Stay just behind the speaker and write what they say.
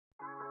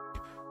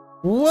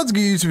What's good,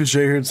 YouTube? It's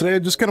Jay here. Today I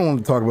just kind of wanted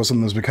to talk about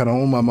something that's been kind of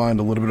on my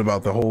mind a little bit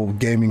about the whole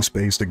gaming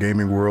space, the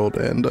gaming world,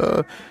 and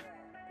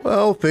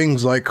well,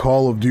 things like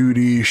Call of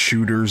Duty,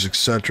 shooters,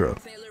 etc.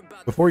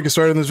 Before we get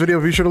started in this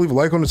video, be sure to leave a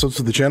like on it, subscribe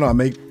to the channel. I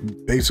make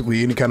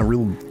basically any kind of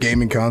real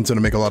gaming content.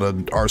 I make a lot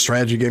of our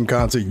strategy game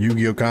content,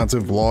 Yu-Gi-Oh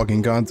content,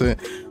 vlogging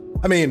content.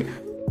 I mean,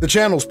 the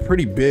channel's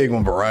pretty big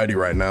on variety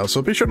right now,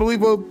 so be sure to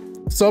leave a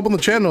sub on the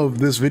channel if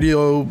this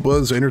video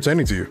was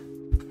entertaining to you.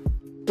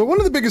 But one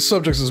of the biggest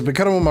subjects that's been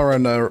kind of on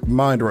my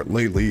mind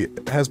lately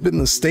has been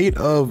the state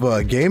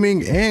of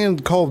gaming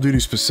and Call of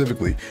Duty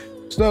specifically.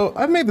 So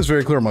I've made this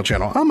very clear on my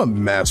channel. I'm a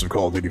massive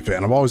Call of Duty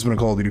fan. I've always been a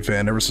Call of Duty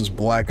fan ever since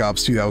Black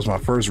Ops 2. That was my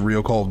first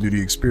real Call of Duty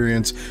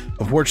experience.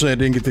 Unfortunately, I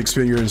didn't get to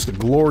experience the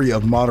glory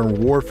of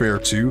Modern Warfare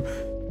 2.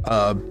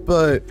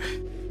 But,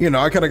 you know,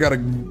 I kind of got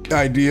an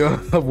idea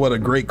of what a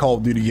great Call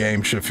of Duty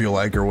game should feel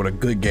like, or what a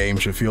good game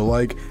should feel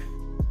like.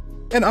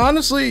 And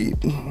honestly,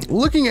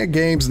 looking at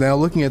games now,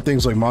 looking at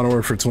things like Modern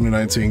Warfare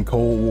 2019,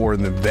 Cold War,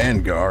 and the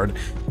Vanguard,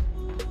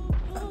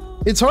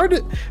 it's hard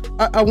to...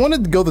 I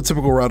wanted to go the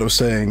typical route of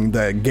saying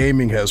that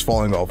gaming has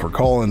fallen off, or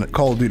Call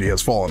of Duty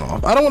has fallen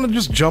off. I don't want to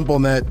just jump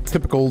on that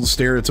typical,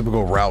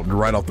 stereotypical route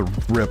right off the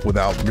rip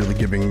without really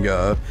giving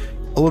a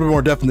little bit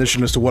more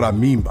definition as to what I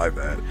mean by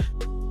that.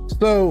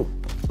 So,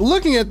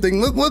 looking at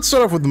things, let's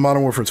start off with the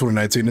Modern Warfare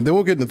 2019, and then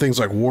we'll get into things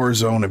like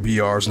Warzone and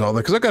BRs and all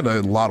that, because I got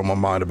a lot on my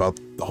mind about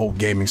the whole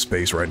gaming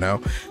space right now.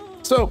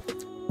 So,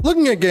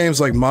 looking at games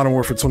like Modern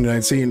Warfare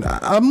 2019,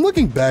 I'm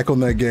looking back on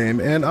that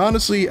game, and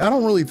honestly, I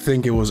don't really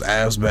think it was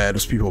as bad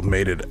as people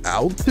made it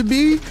out to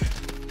be.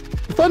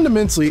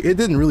 Fundamentally, it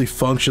didn't really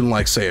function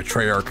like, say, a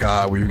Treyarch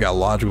COD, where you've got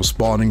logical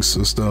spawning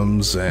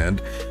systems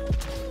and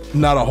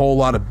not a whole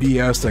lot of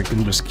BS that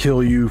can just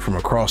kill you from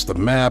across the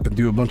map and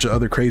do a bunch of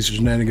other crazy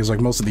shenanigans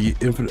like most of the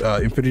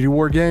Infinity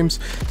War games.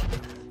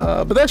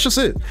 But that's just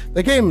it.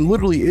 That game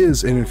literally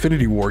is an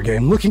Infinity War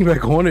game. Looking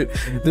back on it,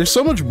 there's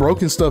so much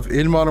broken stuff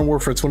in Modern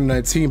Warfare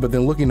 2019, but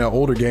then looking at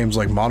older games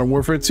like Modern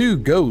Warfare 2,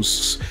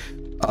 Ghosts,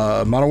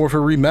 Modern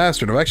Warfare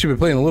Remastered. I've actually been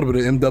playing a little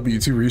bit of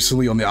MW2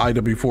 recently on the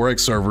IW4X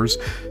servers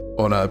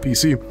on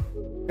PC.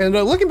 And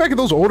looking back at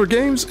those older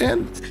games,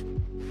 and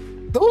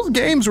those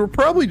games were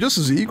probably just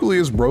as equally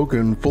as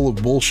broken, full of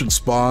bullshit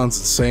spawns,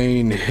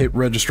 insane hit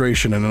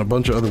registration, and a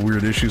bunch of other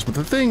weird issues. But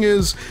the thing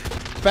is,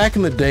 back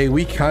in the day,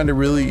 we kind of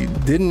really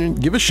didn't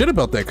give a shit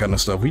about that kind of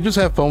stuff. We just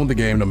had fun with the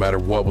game no matter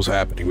what was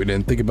happening. We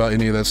didn't think about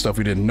any of that stuff.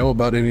 We didn't know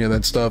about any of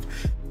that stuff.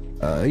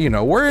 You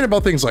know, worrying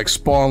about things like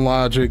spawn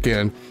logic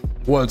and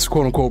what's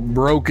quote-unquote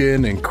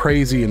broken and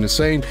crazy and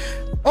insane.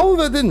 All of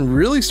that didn't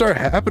really start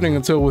happening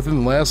until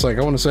within the last, like,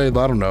 I want to say, I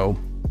don't know,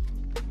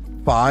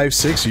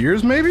 5-6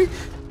 years maybe?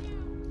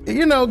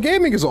 You know,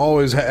 gaming has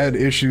always had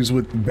issues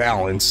with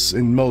balance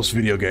in most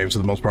video games for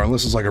the most part,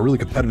 unless it's like a really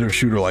competitive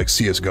shooter like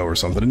CSGO or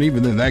something. And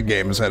even then, that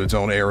game has had its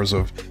own eras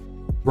of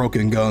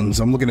broken guns.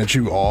 I'm looking at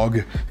you,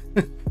 Og.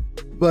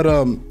 But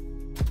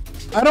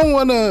I don't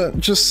want to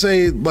just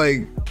say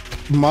like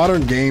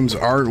modern games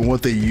aren't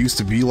what they used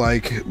to be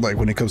like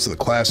when it comes to the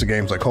classic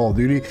games like Call of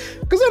Duty,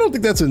 because I don't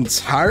think that's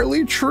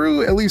entirely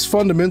true, at least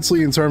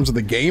fundamentally in terms of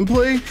the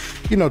gameplay.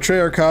 You know,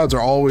 Treyarch CODs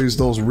are always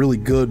those really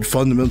good,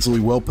 fundamentally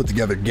well put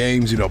together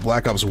games. You know,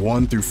 Black Ops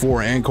 1 through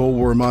 4 and Cold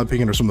War, in my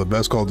opinion, are some of the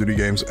best Call of Duty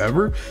games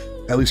ever,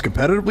 at least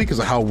competitively, because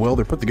of how well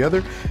they're put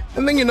together.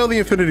 And then, you know, the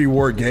Infinity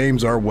War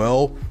games are,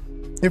 well,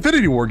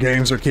 Infinity War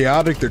games are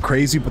chaotic, they're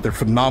crazy, but they're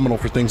phenomenal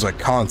for things like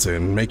content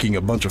and making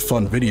a bunch of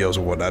fun videos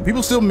or whatnot.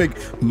 People still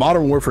make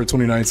Modern Warfare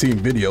 2019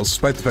 videos,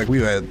 despite the fact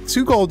we've had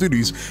 2 Call of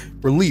Duties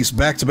released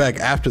back-to-back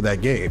after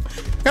that game.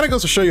 Kind of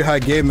goes to show you how a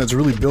game that's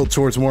really built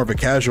towards more of a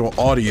casual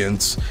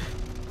audience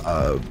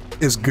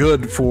is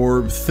good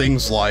for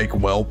things like,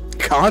 well,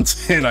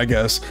 content, I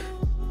guess.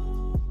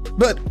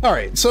 But,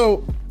 alright,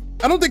 so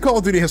I don't think Call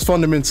of Duty has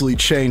fundamentally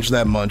changed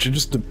that much. It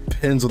just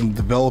depends on the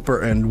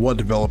developer and what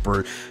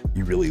developer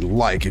you really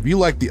like. If you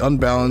like the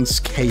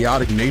unbalanced,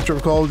 chaotic nature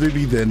of Call of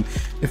Duty, then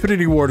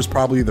Infinity Ward is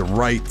probably the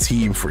right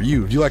team for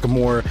you. If you like a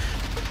more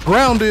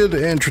grounded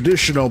and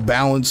traditional,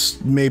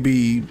 balanced,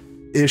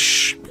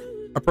 maybe-ish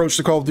approach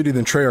to Call of Duty,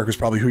 then Treyarch is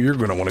probably who you're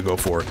going to want to go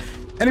for.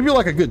 And if you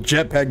like a good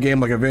jetpack game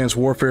like Advanced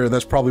Warfare,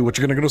 that's probably what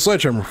you're going to go to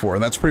Sledgehammer for.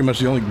 And that's pretty much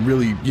the only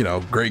really, you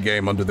know, great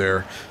game under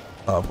their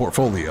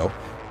portfolio.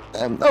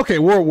 Okay,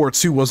 World War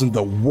II wasn't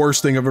the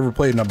worst thing I've ever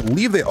played, and I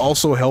believe they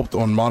also helped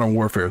on Modern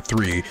Warfare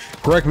 3.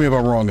 Correct me if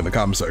I'm wrong in the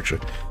comment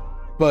section.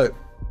 But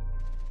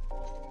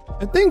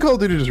I think Call of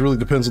Duty just really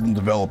depends on the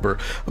developer.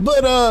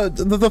 But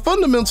the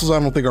fundamentals, I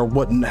don't think, are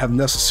what have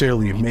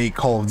necessarily made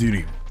Call of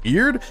Duty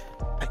weird.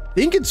 I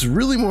think it's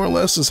really more or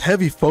less this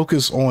heavy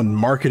focus on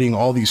marketing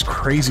all these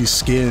crazy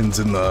skins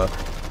in the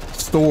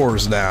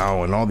stores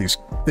now, and all these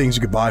things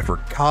you could buy for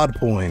COD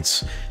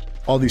points.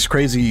 All these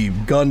crazy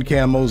gun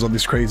camos, all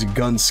these crazy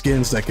gun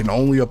skins that can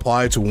only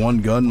apply to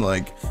one gun.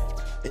 Like,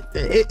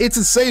 it's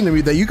insane to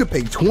me that you could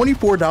pay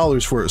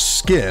 $24 for a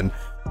skin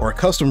or a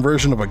custom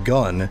version of a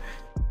gun,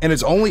 and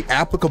it's only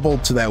applicable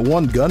to that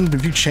one gun. And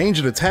if you change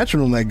an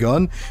attachment on that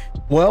gun,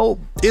 well,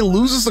 it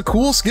loses the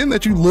cool skin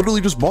that you literally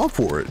just bought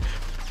for it.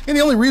 And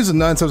the only reason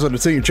 9 times out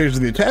of 10 you're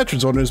changing the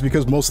attachments on it is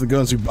because most of the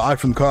guns you buy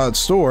from the COD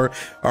store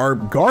are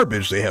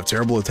garbage. They have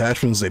terrible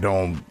attachments. They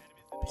don't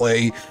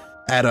play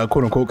at a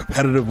quote-unquote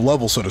competitive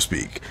level, so to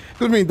speak.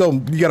 I mean, though,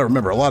 you gotta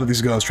remember, a lot of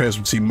these guns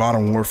transfer between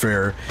Modern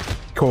Warfare,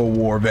 Cold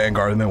War,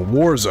 Vanguard, and then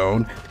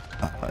Warzone.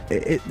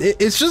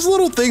 It's just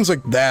little things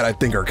like that I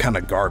think are kind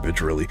of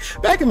garbage, really.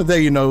 Back in the day,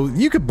 you know,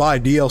 you could buy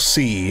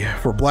DLC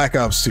for Black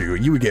Ops 2.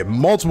 You would get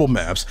multiple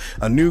maps,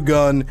 a new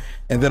gun,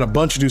 and then a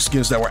bunch of new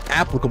skins that were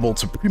applicable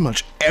to pretty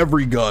much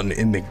every gun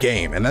in the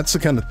game. And that's the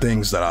kind of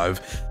things that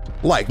I've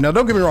liked. Now,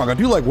 don't get me wrong, I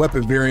do like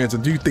weapon variants. I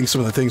do think some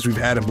of the things we've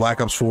had in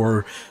Black Ops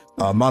 4,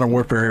 Modern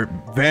Warfare,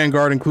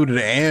 Vanguard included,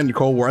 and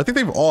Cold War, I think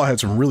they've all had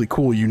some really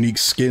cool, unique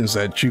skins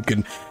that you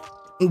can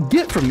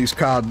get from these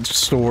COD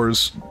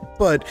stores,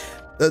 but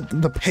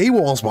the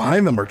paywalls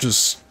behind them are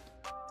just,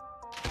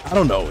 I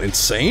don't know,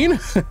 insane.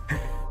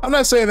 I'm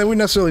not saying that we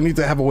necessarily need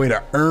to have a way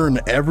to earn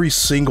every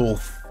single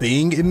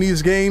thing in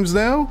these games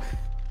now,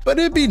 but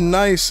it'd be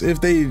nice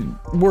if they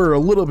were a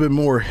little bit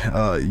more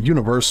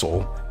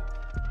universal.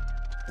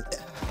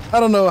 I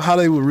don't know how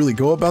they would really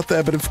go about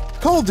that, but if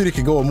Call of Duty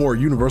could go a more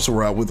universal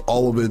route with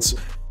all of its,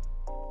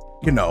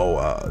 you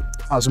know,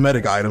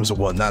 cosmetic items and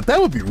whatnot, that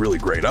would be really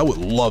great. I would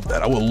love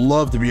that. I would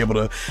love to be able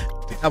to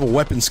have a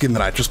weapon skin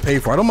that I just pay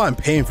for. I don't mind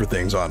paying for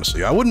things,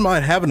 honestly. I wouldn't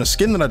mind having a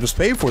skin that I just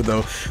pay for,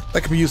 though,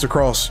 that could be used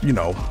across, you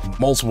know,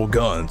 multiple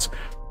guns.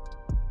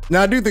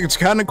 Now, I do think it's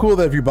kind of cool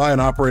that if you buy an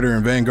operator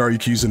in Vanguard, you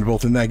can use it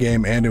both in that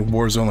game and in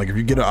Warzone. Like, if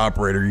you get an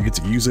operator, you get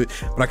to use it.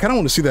 But I kind of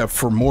want to see that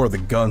for more of the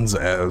guns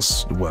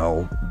as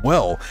well.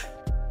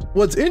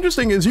 What's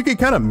interesting is you can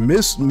kind of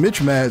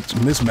mismatch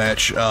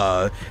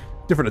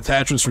different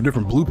attachments for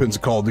different blueprints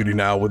in Call of Duty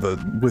now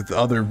with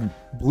other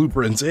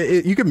blueprints.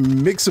 You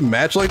can mix and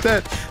match like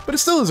that, but it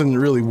still isn't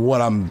really what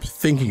I'm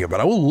thinking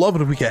about. I would love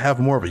it if we could have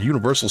more of a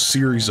universal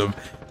series of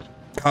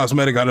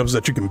cosmetic items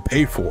that you can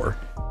pay for.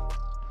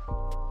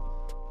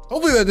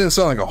 Hopefully that didn't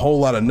sound like a whole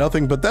lot of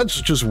nothing, but that's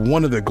just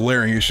one of the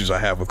glaring issues I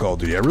have with Call of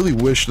Duty. I really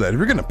wish that if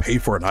you're gonna pay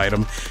for an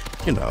item,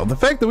 you know, the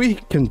fact that we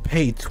can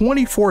pay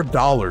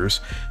 $24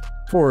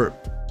 for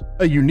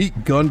a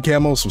unique gun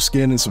camo, some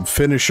skin, and some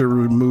finisher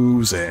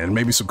moves, and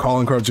maybe some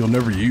calling cards you'll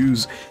never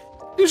use,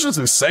 it's just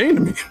insane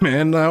to me,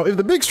 man. Now, if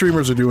the big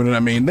streamers are doing it, I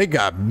mean, they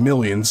got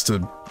millions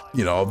to,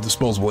 you know, of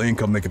disposable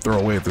income they can throw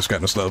away at this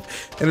kind of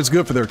stuff, and it's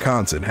good for their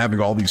content, having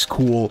all these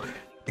cool,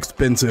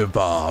 expensive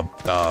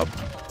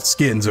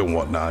skins and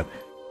whatnot.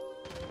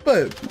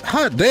 But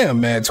hot damn,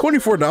 man,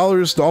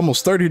 $24 to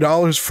almost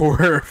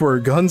 $30 for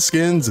gun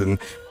skins and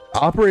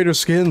operator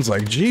skins,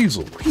 like, geez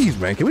Louise,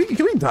 man, can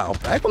we dial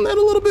back on that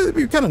a little bit? It'd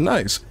be kind of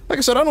nice. Like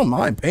I said, I don't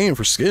mind paying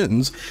for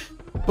skins,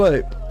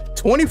 but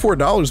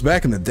 $24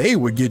 back in the day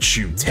would get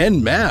you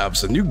 10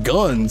 maps, and new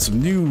guns,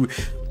 some new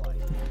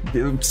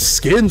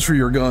skins for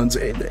your guns,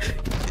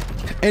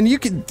 and you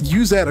could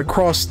use that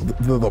across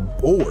the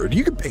board.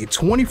 You could pay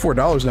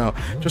 $24 now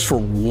just for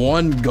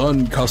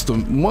one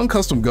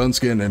custom gun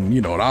skin, and,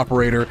 you know, an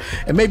operator,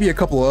 and maybe a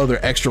couple of other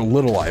extra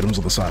little items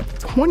on the side.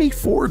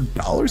 $24,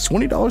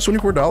 $20,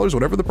 $24,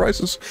 whatever the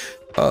prices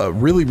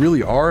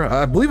really are.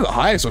 I believe the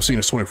highest I've seen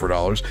is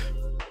 $24.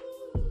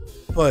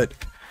 But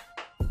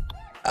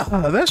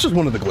that's just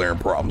one of the glaring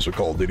problems with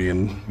Call of Duty,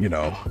 and, you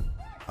know,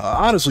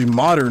 honestly,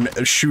 modern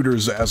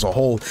shooters as a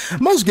whole,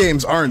 most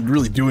games aren't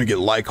really doing it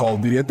like Call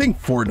of Duty. I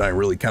think Fortnite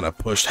really kind of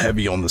pushed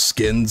heavy on the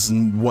skins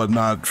and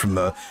whatnot from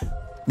the,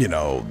 you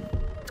know,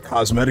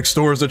 cosmetic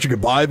stores that you could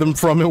buy them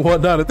from and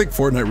whatnot. I think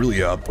Fortnite really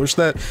pushed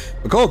that.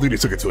 But Call of Duty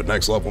took it to a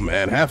next level,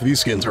 man. Half of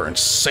these skins are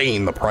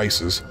insane, the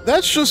prices.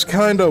 That's just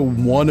kind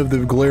of one of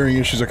the glaring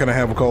issues I kind of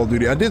have with Call of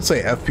Duty. I did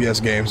say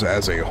FPS games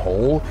as a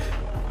whole.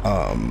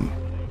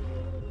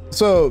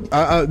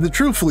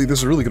 Truthfully, this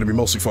is really going to be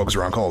mostly focused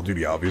around Call of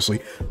Duty,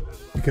 obviously,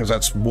 because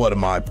that's one of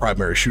my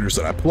primary shooters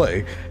that I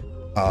play.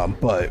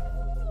 But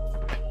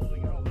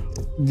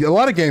a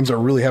lot of games are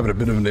really having a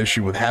bit of an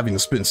issue with having to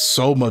spend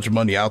so much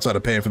money outside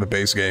of paying for the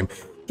base game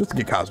just to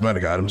get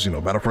cosmetic items. You know,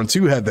 Battlefront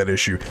 2 had that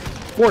issue.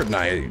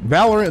 Fortnite,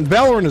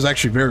 Valorant is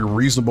actually very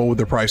reasonable with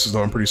their prices,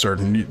 though, I'm pretty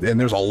certain. And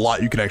there's a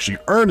lot you can actually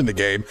earn in the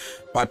game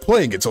by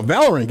playing it. So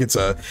Valorant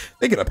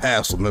they get a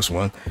pass on this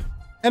one.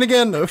 And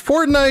again,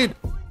 Fortnite,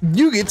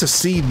 you get to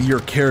see your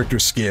character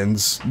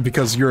skins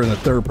because you're in a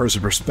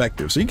third-person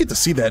perspective. So you get to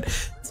see that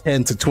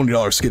 $10 to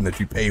 $20 skin that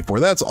you pay for.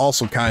 That's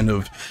also kind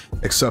of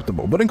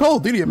acceptable. But in Call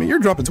of Duty, I mean, you're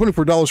dropping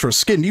 $24 for a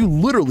skin you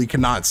literally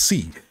cannot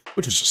see,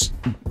 which is just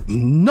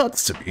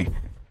nuts to me.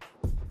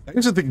 I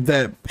used to think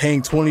that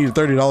paying $20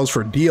 to $30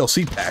 for a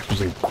DLC pack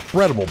was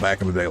incredible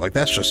back in the day. Like,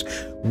 that's just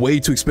way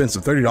too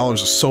expensive. $30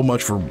 is so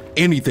much for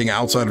anything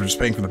outside of just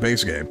paying for the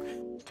base game.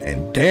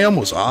 And damn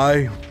was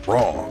I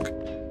wrong.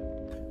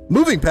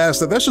 Moving past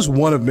that, that's just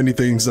one of many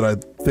things that I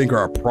think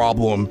are a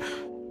problem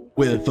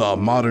with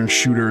modern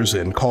shooters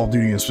and Call of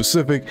Duty in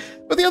specific.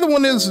 But the other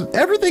one is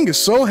everything is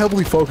so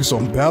heavily focused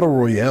on battle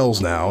royales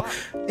now.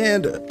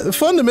 And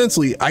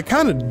fundamentally, I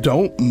kind of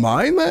don't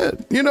mind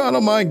that. You know, I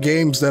don't mind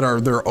games that are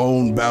their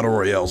own battle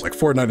royales. Like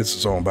Fortnite is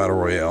its own battle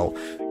royale.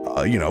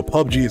 You know,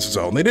 PUBG is its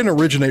own. They didn't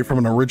originate from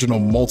an original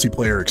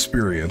multiplayer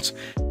experience.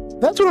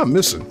 That's what I'm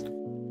missing.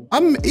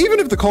 Even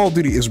if the Call of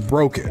Duty is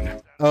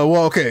broken,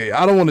 well, okay,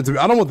 I don't want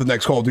the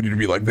next Call of Duty to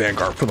be like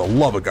Vanguard, for the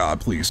love of God,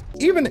 please.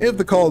 Even if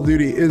the Call of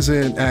Duty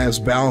isn't as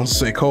balanced as,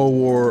 say, Cold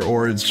War,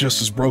 or it's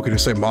just as broken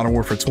as, say, Modern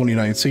Warfare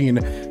 2019,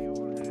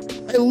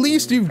 at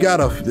least you've got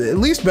at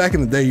least back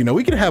in the day, you know,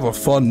 we could have a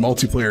fun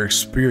multiplayer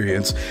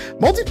experience.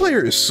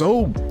 Multiplayer is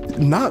so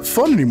not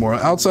fun anymore,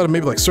 outside of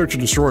maybe like Search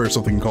and Destroy or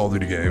something in Call of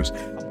Duty games.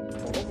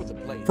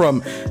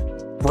 From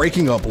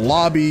breaking up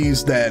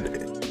lobbies that,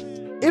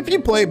 if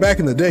you played back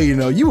in the day, you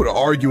know, you would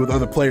argue with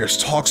other players,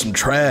 talk some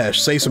trash,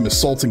 say some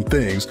insulting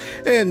things.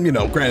 And, you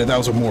know, granted, that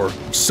was a more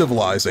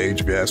civilized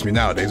age, if you ask me.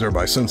 Nowadays,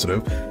 everybody's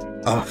sensitive.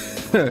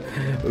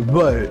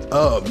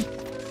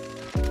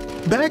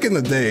 Back in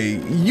the day,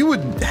 you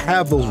would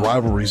have those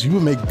rivalries. You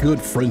would make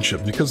good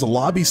friendships because the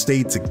lobby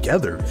stayed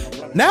together.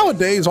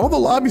 Nowadays, all the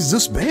lobbies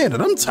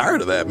disbanded. I'm tired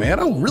of that, man.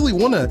 I don't really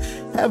want to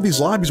have these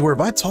lobbies where if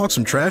I talk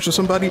some trash to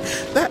somebody,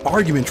 that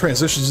argument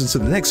transitions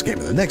into the next game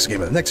and the next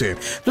game and the next game,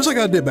 just like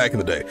I did back in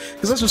the day.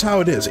 Because that's just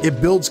how it is.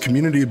 It builds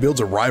community, it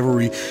builds a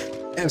rivalry.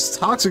 As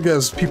toxic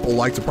as people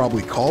like to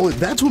probably call it,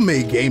 that's what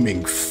made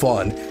gaming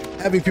fun.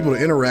 Having people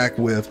to interact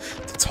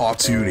with, to talk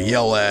to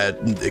yell at,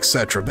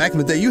 etc. Back in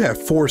the day, you had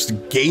forced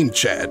game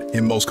chat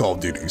in most Call of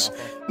Duties.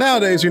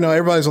 Nowadays, you know,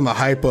 everybody's on the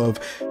hype of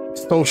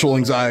social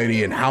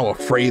anxiety and how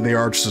afraid they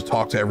are just to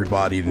talk to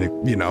everybody.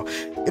 And, you know,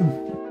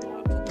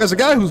 as a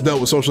guy who's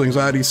dealt with social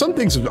anxiety, some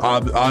things have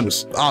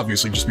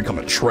obviously just become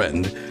a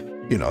trend.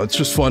 You know, it's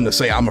just fun to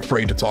say, I'm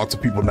afraid to talk to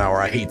people now,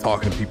 or I hate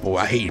talking to people,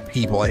 I hate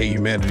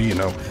humanity, you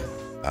know.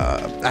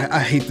 I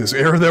hate this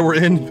era that we're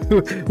in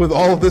with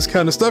all of this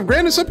kind of stuff.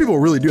 Granted, some people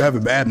really do have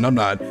it bad, and I'm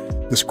not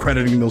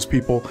discrediting those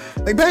people.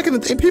 Like back in the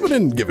day, people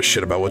didn't give a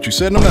shit about what you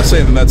said, and I'm not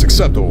saying that that's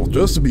acceptable,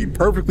 just to be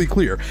perfectly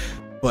clear.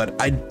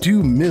 But I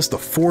do miss the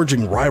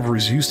forging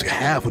rivalries you used to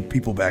have with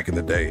people back in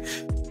the day.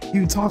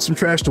 You talk some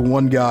trash to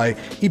one guy,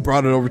 he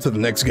brought it over to the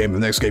next game,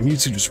 you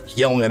two just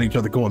yelling at each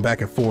other, going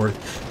back and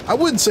forth. I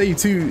wouldn't say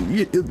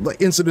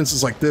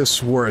incidences like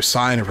this were a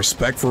sign of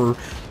respect for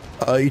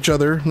each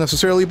other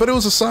necessarily, but it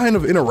was a sign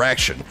of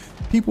interaction.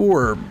 People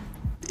were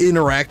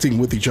interacting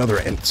with each other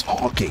and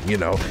talking, you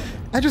know.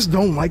 I just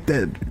don't like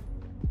that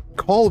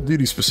Call of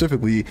Duty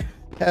specifically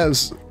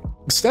has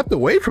stepped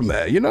away from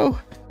that, you know.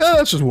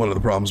 That's just one of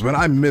the problems, man.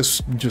 I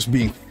miss just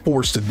being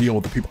forced to deal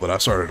with the people that I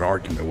started an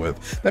argument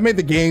with. That made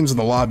the games and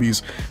the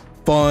lobbies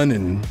fun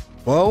and,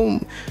 well,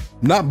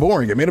 not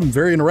boring. It made them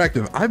very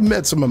interactive. I've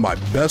met some of my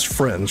best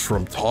friends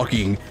from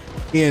talking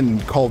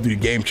in Call of Duty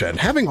game chat, and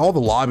having all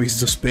the lobbies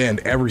disband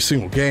every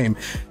single game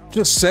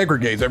just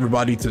segregates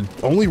everybody to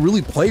only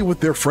really play with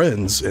their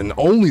friends and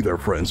only their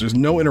friends. There's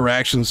no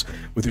interactions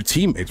with your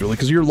teammates really,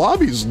 because your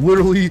lobby is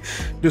literally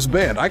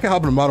disbanded. I can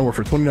hop into Modern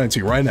Warfare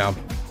 2019 right now,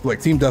 like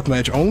team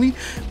deathmatch only,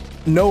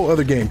 no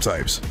other game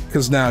types,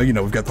 because now, you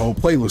know, we've got the whole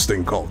playlist thing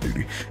in Call of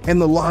Duty, and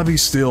the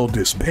lobby's still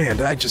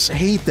disbanded. I just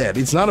hate that.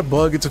 It's not a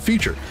bug, it's a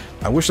feature.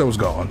 I wish that was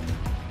gone.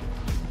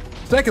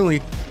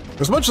 Secondly,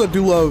 as much as I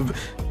do love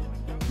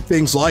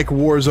things like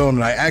Warzone,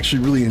 and I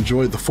actually really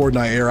enjoyed the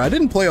Fortnite era, I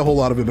didn't play a whole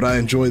lot of it, but I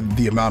enjoyed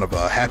the amount of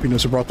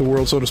happiness it brought the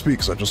world, so to speak,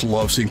 because I just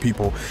love seeing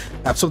people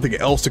have something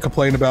else to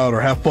complain about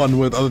or have fun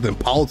with other than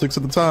politics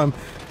at the time.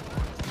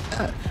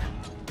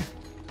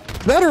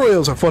 Battle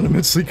Royales have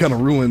fundamentally kind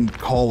of ruined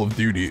Call of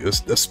Duty,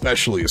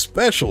 especially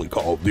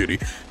Call of Duty.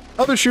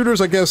 Other shooters,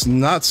 I guess,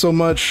 not so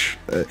much.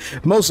 A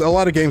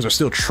lot of games are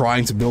still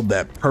trying to build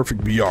that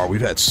perfect VR.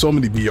 We've had so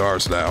many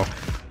VRs now,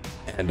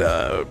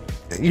 and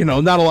you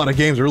know, not a lot of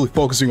games are really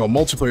focusing on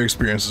multiplayer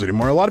experiences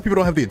anymore. A lot of people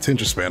don't have the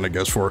attention span, I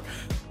guess, for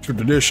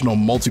traditional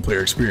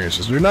multiplayer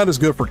experiences. They're not as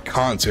good for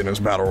content as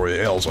Battle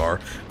Royales are,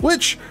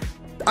 which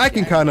I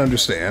can kind of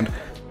understand,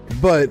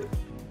 but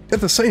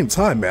at the same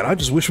time, man, I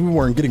just wish we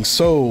weren't getting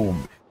so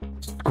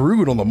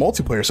screwed on the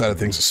multiplayer side of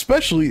things,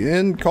 especially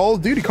in Call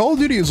of Duty. Call of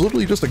Duty is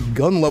literally just a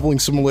gun leveling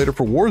simulator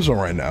for Warzone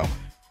right now.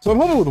 So I'm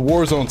hoping with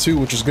Warzone 2,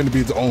 which is going to be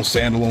its own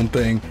standalone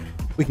thing,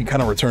 we can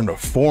kind of return to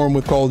form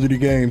with Call of Duty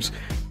games.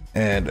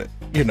 And,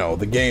 you know,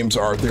 the games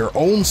are their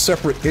own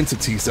separate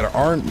entities that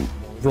aren't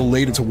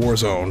related to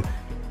Warzone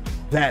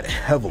that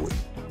heavily.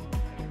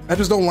 I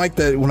just don't like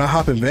that when I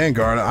hop in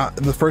Vanguard,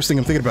 the first thing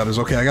I'm thinking about is,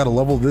 okay, I gotta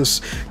level this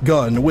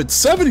gun with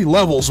 70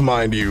 levels,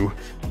 mind you,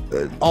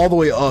 all the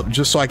way up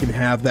just so I can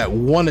have that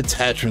one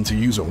attachment to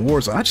use on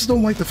Warzone. I just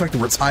don't like the fact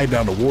that we're tied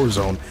down to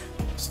Warzone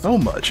so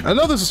much. I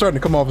know this is starting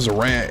to come off as a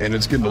rant and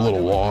it's getting a little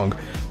long,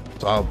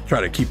 so I'll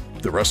try to keep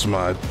the rest of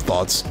my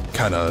thoughts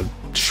kind of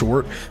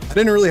short. I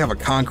didn't really have a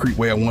concrete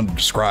way I wanted to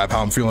describe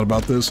how I'm feeling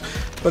about this,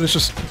 but it's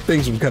just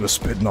things I'm kind of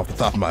spitting off the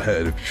top of my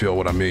head, if you feel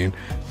what I mean.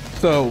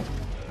 So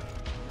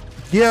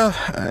yeah,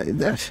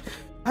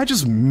 I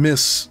just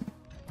miss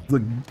the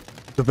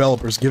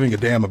developers giving a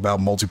damn about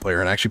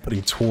multiplayer and actually putting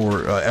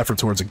effort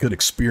towards a good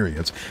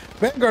experience.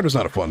 Vanguard is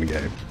not a fun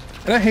game,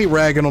 and I hate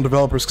ragging on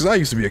developers because I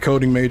used to be a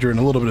coding major and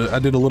I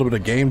did a little bit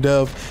of game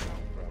dev,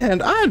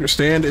 and I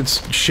understand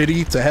it's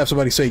shitty to have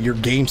somebody say your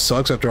game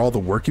sucks after all the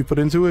work you put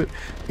into it.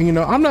 And, you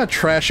know, I'm not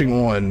trashing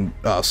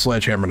on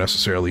Sledgehammer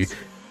necessarily.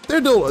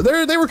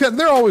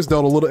 they're always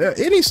dealt a little.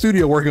 Any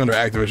studio working under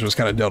Activision is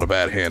kind of dealt a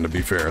bad hand, to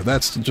be fair.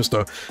 That's just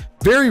a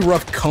very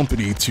rough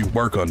company to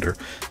work under.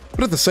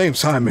 But at the same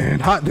time, man,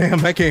 hot damn,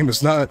 that game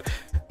is not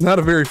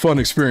a very fun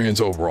experience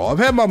overall. I've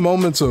had my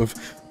moments of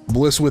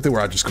bliss with it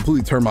where I just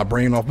completely turn my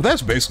brain off, but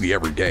that's basically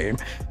every game.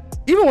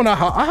 Even when I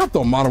hopped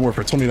on Modern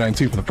Warfare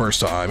 2019 for the first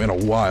time in a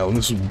while, and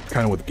this is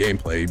kind of what the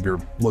gameplay you're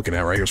looking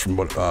at right here is from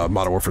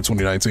Modern Warfare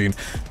 2019.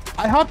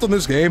 I hopped on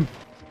this game.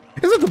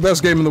 It's not the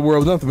best game in the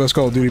world, not the best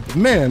Call of Duty, but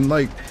man,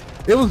 like,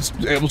 it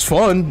was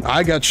fun.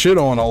 I got shit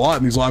on a lot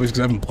in these lobbies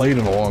because I haven't played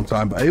in a long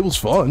time, but it was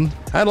fun.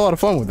 I had a lot of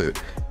fun with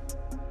it.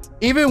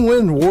 Even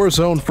when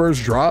Warzone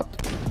first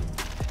dropped,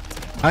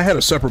 I had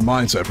a separate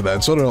mindset for that,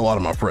 and so did a lot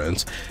of my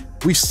friends.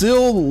 We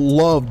still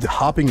loved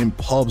hopping in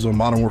pubs on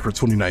Modern Warfare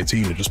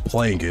 2019 and just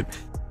playing it.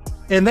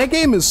 And that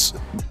game is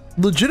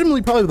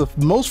legitimately probably the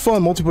most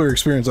fun multiplayer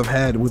experience I've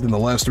had within the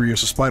last 3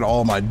 years, despite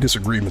all my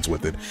disagreements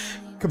with it.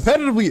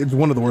 Competitively, it's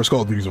one of the worst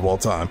Call of Duties of all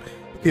time.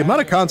 The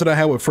amount of content I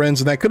had with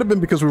friends, and that could have been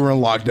because we were in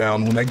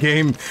lockdown when that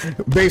game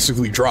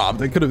basically dropped.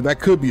 That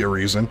could be a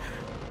reason.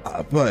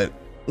 But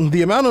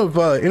the amount of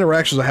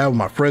interactions I had with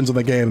my friends in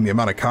the game and the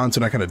amount of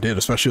content I kind of did,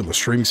 especially on the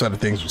streaming side of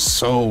things, was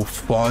so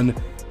fun.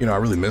 You know, I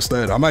really missed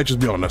that. I might just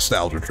be on a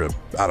nostalgia trip.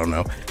 I don't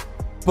know.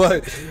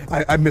 But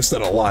I missed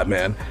that a lot,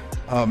 man.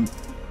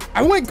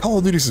 I want Call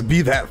of Duty to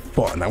be that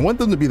fun. I want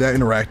them to be that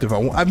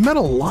interactive. I've met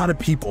a lot of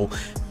people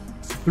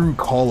through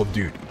Call of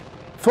Duty.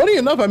 Funny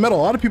enough, I met a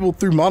lot of people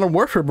through Modern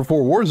Warfare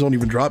before Warzone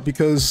even dropped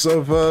because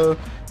of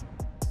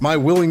my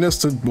willingness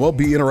to, well,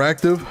 be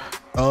interactive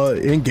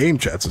in game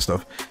chats and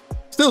stuff.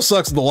 Still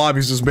sucks that the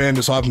lobby's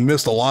disbanded, so I've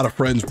missed a lot of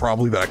friends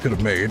probably that I could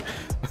have made.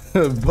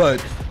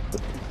 But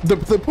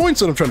the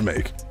points that I'm trying to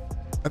make,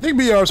 I think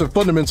BRs have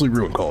fundamentally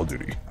ruined Call of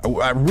Duty.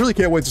 I really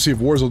can't wait to see if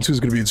Warzone 2 is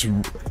going to be its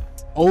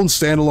own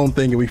standalone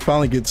thing and we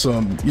finally get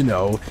some, you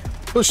know,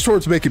 push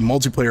towards making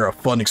multiplayer a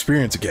fun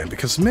experience again,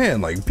 because man,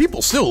 like, people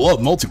still love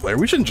multiplayer.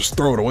 We shouldn't just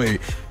throw it away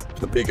for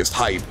the biggest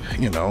hype,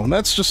 you know, and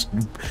that's just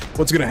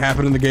what's going to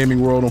happen in the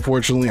gaming world,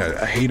 unfortunately.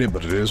 I hate it,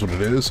 but it is what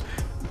it is.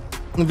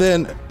 And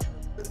then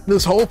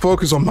this whole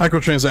focus on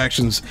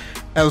microtransactions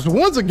has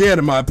once again,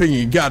 in my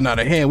opinion, gotten out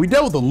of hand. We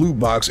dealt with the loot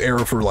box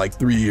era for like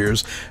 3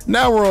 years.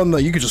 Now we're on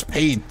the you could just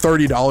pay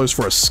 $30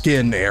 for a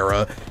skin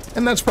era,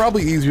 and that's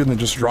probably easier than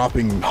just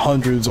dropping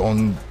hundreds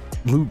on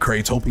loot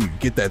crates hoping you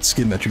get that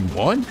skin that you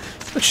want.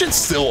 That shit's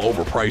still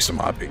overpriced in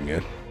my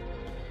opinion.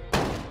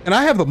 And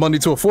I have the money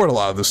to afford a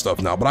lot of this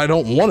stuff now, but I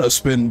don't want to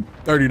spend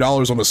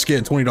 $30 on a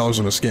skin, $20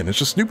 on a skin. It's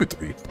just stupid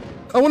to me.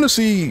 I want to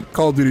see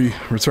Call of Duty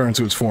return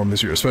to its form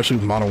this year, especially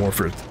with Modern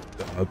Warfare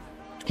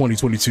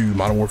 2022,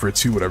 Modern Warfare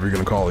 2, whatever you're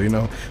going to call it, you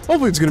know?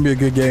 Hopefully it's going to be a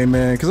good game,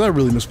 man, because I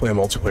really miss playing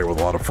multiplayer with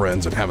a lot of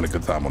friends and having a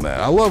good time on that.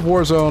 I love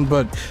Warzone,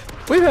 but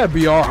we've had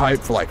BR hype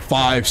for like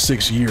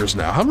 5-6 years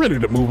now. I'm ready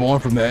to move on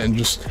from that and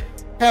just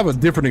have a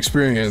different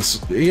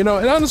experience, you know?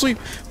 And honestly,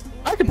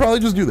 I could probably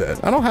just do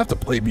that. I don't have to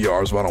play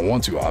BRs if I don't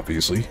want to,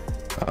 obviously.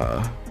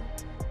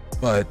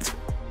 But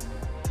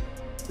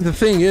the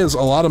thing is,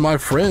 a lot of my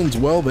friends,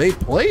 well, they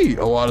play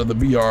a lot of the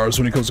BRs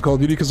when it comes to Call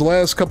of Duty because the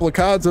last couple of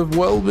CODs have,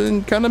 well,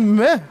 been kind of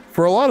meh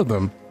for a lot of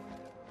them.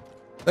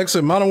 Like I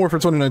said, Modern Warfare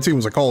 2019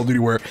 was a Call of Duty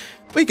where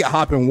we could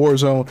hop in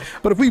Warzone,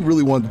 but if we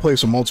really wanted to play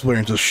some multiplayer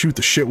and just shoot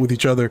the shit with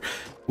each other,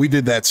 we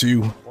did that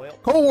too.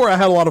 Cold War I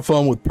had a lot of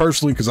fun with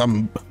personally because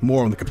I'm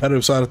more on the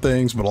competitive side of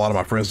things, but a lot of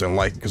my friends didn't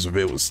like it because of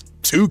it was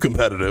too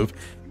competitive.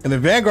 And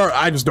then Vanguard,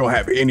 I just don't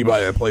have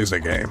anybody that plays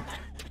that game.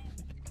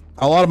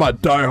 A lot of my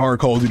diehard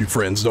Call of Duty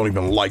friends don't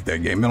even like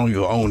that game. They don't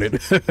even own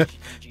it.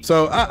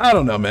 So I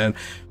don't know, man.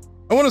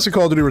 I want to see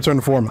Call of Duty return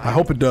to form. I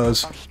hope it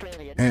does.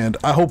 And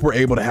I hope we're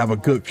able to have a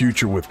good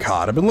future with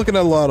COD. I've been looking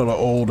at a lot of the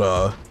old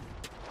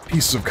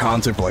pieces of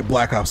content for like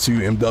Black Ops 2,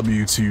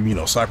 MW2, you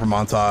know, cypher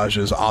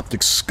montages,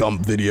 optic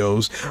scump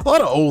videos, a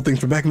lot of old things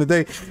from back in the day.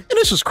 And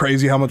it's just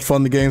crazy how much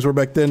fun the games were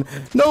back then.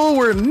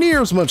 Nowhere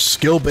near as much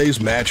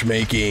skill-based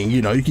matchmaking.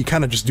 You know, you could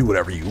kind of just do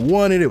whatever you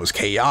wanted. It was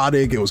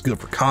chaotic. It was good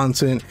for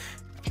content.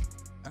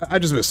 I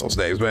just miss those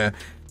days, man.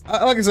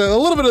 Like I said, a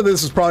little bit of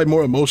this is probably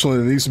more emotional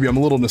than it needs to be. I'm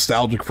a little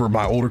nostalgic for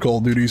my older Call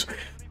of Duties.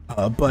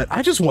 But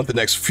I just want the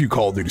next few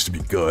Call of Duties to be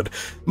good.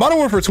 Modern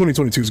Warfare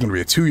 2022 is going to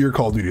be a 2-year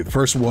Call of Duty, the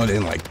first one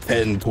in like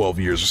 10, 12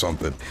 years or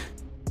something.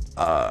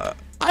 I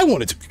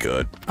want it to be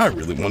good. I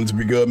really want it to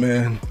be good,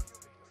 man.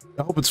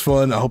 I hope it's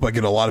fun. I hope I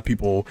get a lot of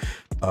people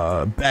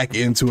back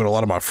into it, a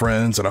lot of my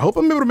friends, and I hope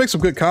I'm able to make some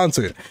good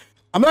content.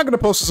 I'm not going to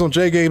post this on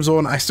J Game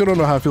Zone. I still don't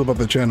know how I feel about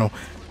the channel.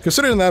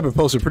 Considering that I've been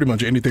posting pretty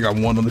much anything I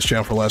want on this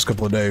channel for the last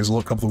couple of days,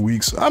 a couple of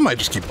weeks, I might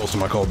just keep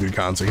posting my Call of Duty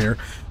content here.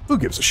 Who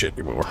gives a shit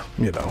anymore?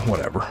 You know,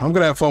 whatever. I'm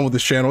gonna have fun with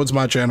this channel. It's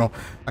my channel.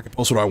 I can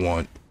post what I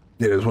want.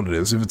 It is what it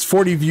is. If it's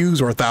 40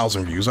 views or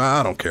 1,000 views,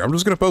 I don't care. I'm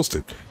just gonna post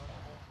it.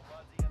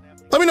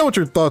 Let me know what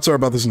your thoughts are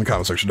about this in the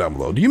comment section down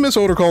below. Do you miss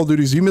older Call of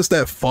Duties? Do you miss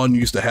that fun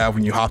you used to have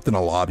when you hopped in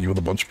a lobby with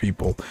a bunch of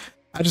people?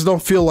 I just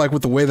don't feel like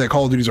with the way that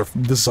Call of Duties are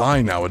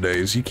designed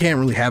nowadays, you can't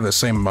really have the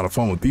same amount of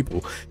fun with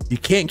people. You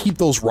can't keep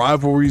those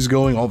rivalries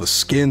going. All the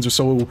skins are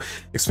so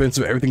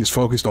expensive. Everything is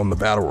focused on the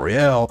Battle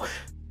Royale.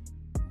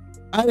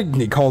 I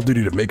need Call of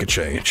Duty to make a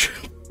change.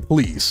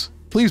 Please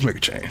make a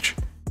change.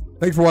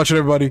 Thanks for watching,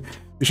 everybody.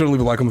 Be sure to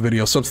leave a like on the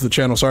video, sub to the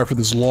channel. Sorry for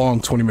this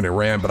long 20-minute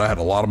rant, but I had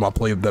a lot on my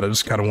plate that I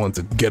just kind of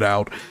wanted to get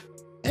out.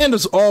 And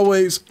as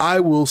always, I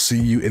will see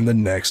you in the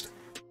next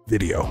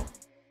video.